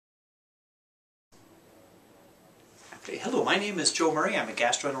Okay, hello, my name is Joe Murray. I'm a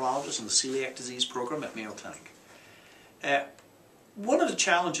gastroenterologist in the celiac disease program at Mayo Clinic. One of the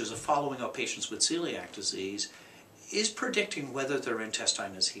challenges of following up patients with celiac disease is predicting whether their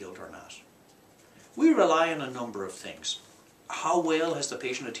intestine is healed or not. We rely on a number of things. How well has the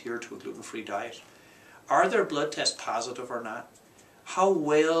patient adhered to a gluten-free diet? Are their blood tests positive or not? How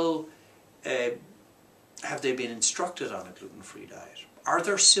well have they been instructed on a gluten-free diet? Are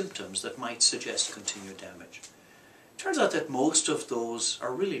there symptoms that might suggest continued damage? Turns out that most of those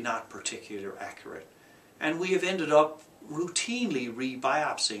are really not particularly accurate, and we have ended up routinely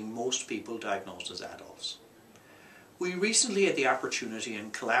rebiopsying most people diagnosed as adults. We recently had the opportunity, in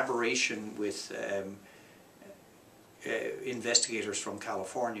collaboration with investigators from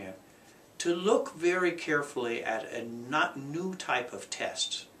California, to look very carefully at a new type of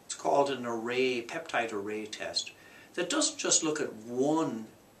test. It's called an array, peptide-array test, that doesn't just look at one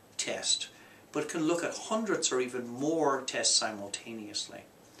test, but can look at hundreds or even more tests simultaneously.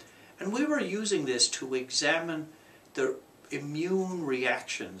 And we were using this to examine the immune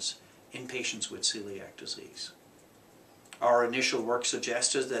reactions in patients with celiac disease. Our initial work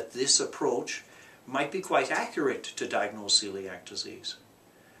suggested that this approach might be quite accurate to diagnose celiac disease.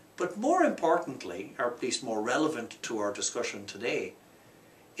 But more importantly, or at least more relevant to our discussion today,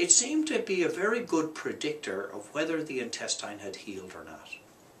 it seemed to be a very good predictor of whether the intestine had healed or not.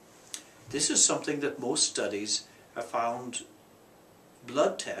 This is something that most studies have found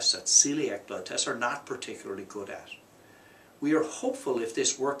blood tests, that celiac blood tests, are not particularly good at. We are hopeful, if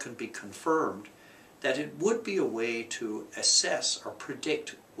this work can be confirmed, that it would be a way to assess or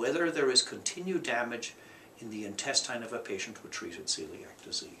predict whether there is continued damage in the intestine of a patient with treated celiac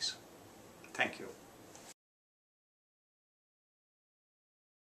disease. Thank you.